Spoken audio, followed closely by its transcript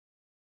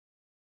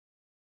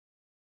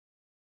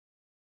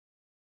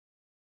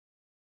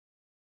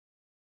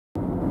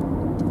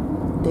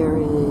There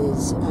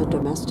is a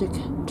domestic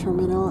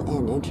terminal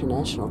and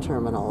international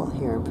terminal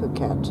here in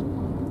Phuket.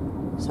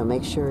 So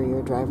make sure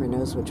your driver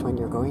knows which one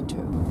you're going to.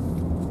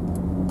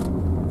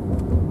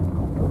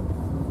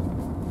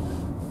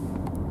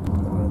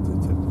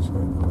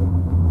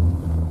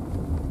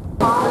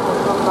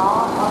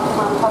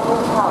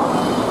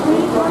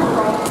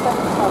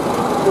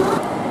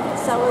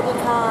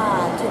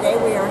 Sawadee. Today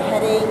we are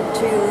heading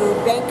to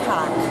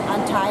Bangkok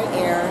on Thai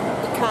Air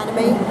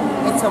economy.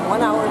 It's a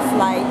 1-hour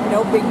flight,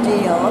 no big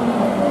deal.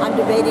 I'm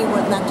debating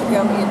whether not to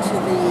go into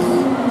the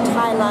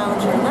Thai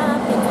lounge or not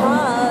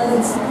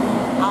because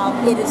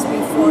it is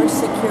before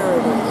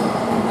security.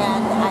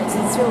 And I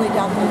sincerely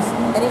doubt there's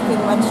anything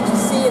much to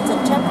see. It's a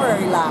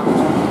temporary lounge.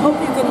 Hope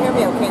you can hear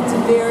me okay. It's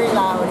very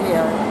loud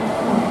here.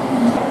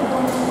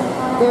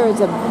 There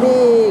is a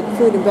big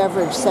food and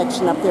beverage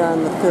section up there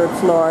on the 3rd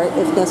floor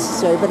if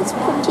necessary, but it's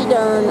pretty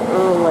darn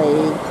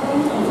early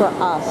for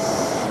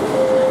us.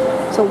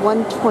 It's a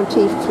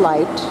 1:20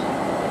 flight.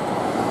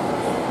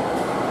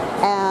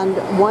 And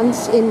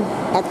once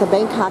at the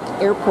Bangkok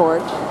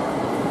airport,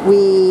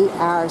 we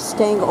are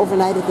staying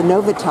overnight at the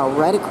Novotel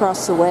right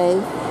across the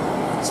way,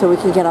 so we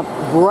can get up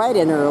bright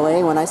and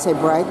early. When I say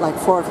bright, like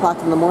 4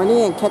 o'clock in the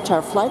morning, and catch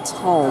our flights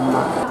home.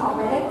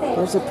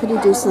 There's a pretty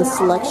decent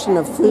selection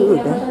of food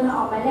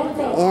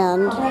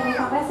and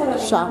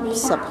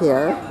shops up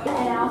here.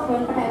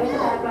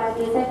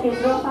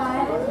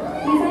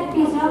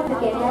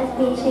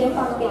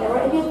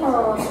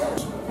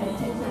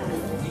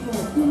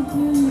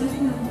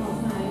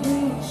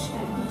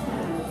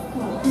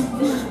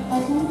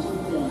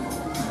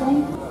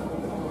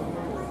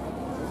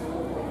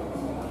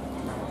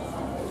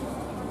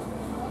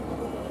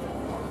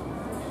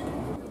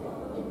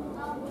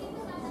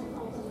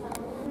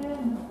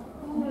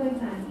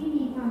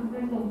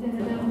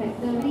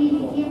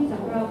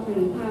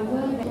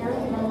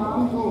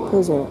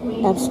 Those are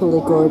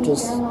absolutely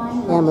gorgeous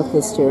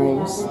amethyst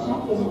earrings.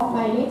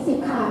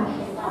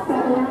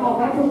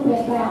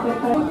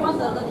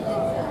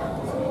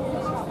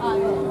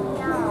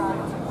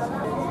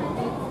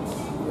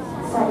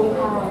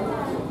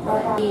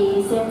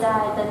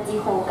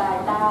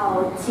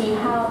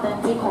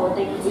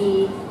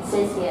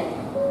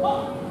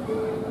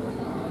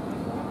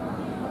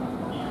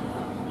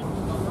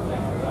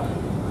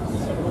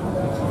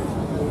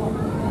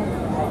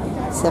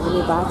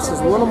 $70 is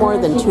a little more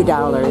than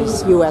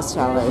 $2 US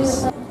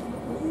dollars.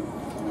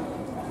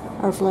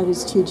 Our flight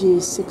is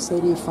TG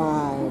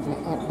 685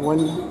 at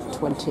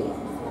 1:20.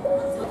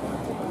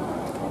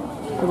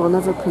 I will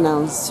never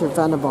pronounce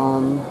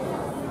Servanabon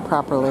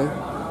properly.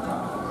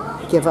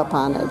 Give up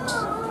on it.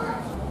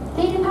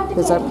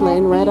 There's our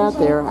plane right out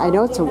there. I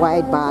know it's a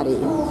wide body,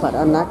 but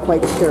I'm not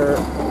quite sure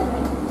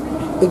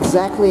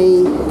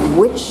exactly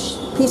which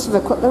piece of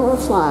equipment we're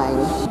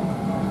flying.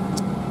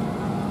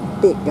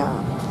 Big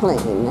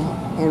plane,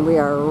 and we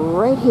are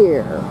right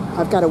here.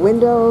 I've got a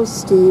window,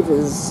 Steve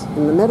is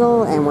in the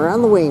middle, and we're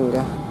on the wing.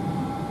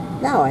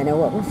 Now I know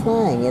what we're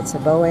flying. It's a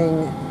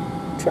Boeing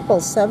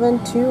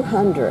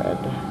 777-200.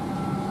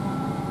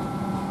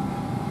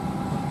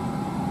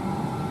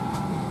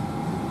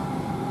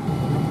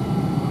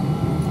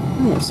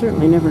 I have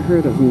certainly never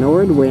heard of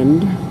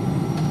Nordwind.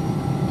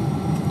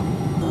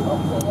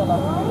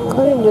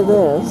 According to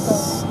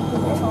this,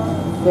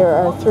 there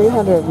are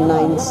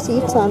 309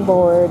 seats on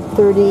board,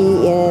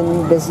 30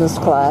 in business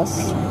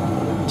class,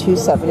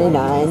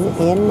 279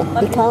 in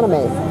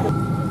economy.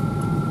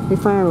 We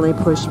finally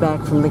pushed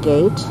back from the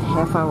gate,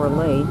 half-hour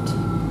late.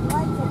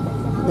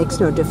 Makes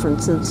no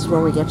difference since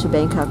when we get to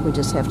Bangkok, we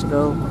just have to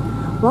go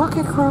walk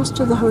across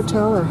to the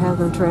hotel or have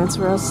them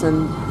transfer us,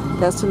 and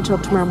that's until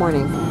tomorrow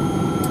morning.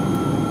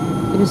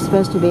 It is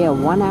supposed to be a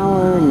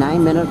 1-hour,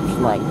 9-minute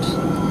flight.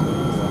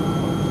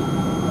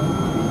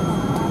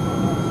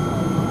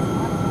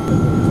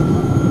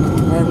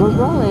 And we're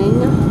rolling,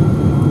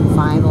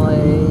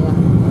 finally.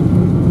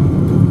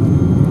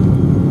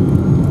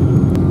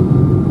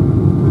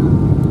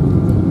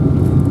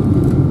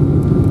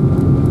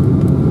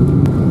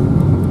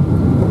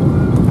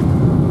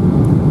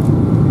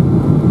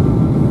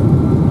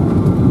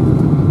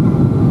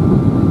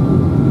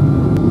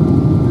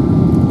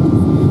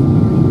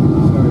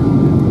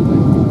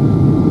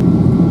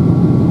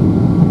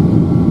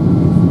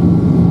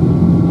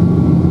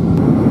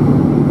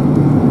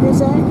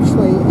 There's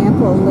actually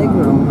ample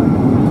legroom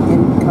in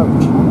the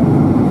coach.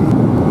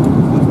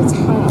 It's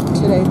hot.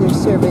 Today they're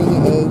serving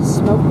a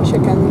smoked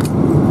chicken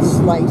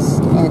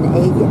sliced and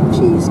egg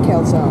cheese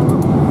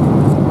calzone.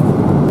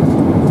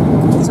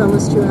 It's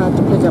almost too hot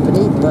to pick up and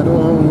eat, let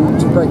alone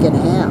to break in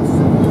half.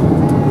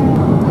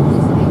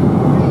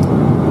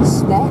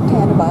 Snack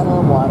and a bottle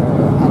of water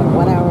on a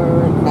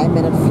 1-hour,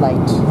 9-minute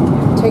flight.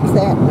 Take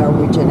that,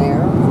 Norwegian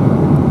Air.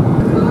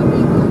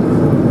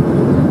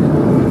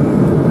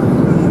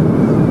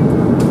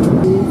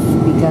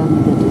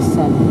 The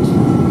descent.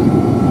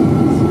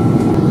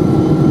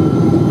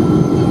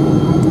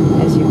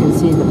 As you can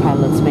see, the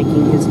pilot's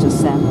making his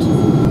descent.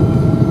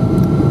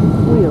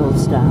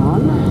 Wheels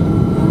down.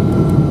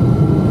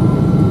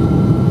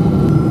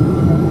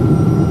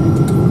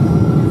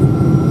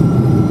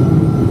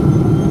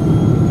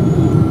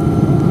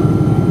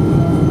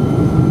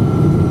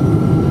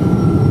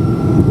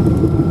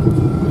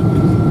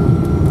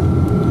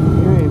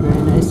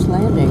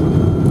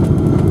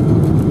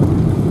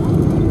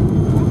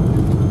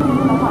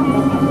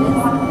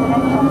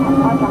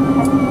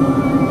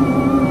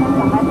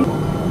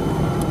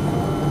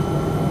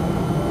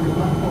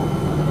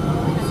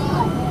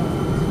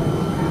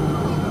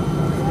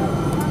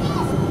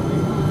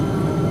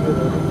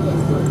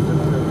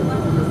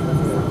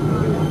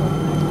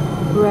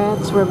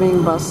 as we're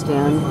being bussed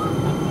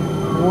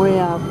in, way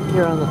out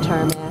here on the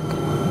tarmac.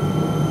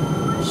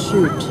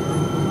 Shoot.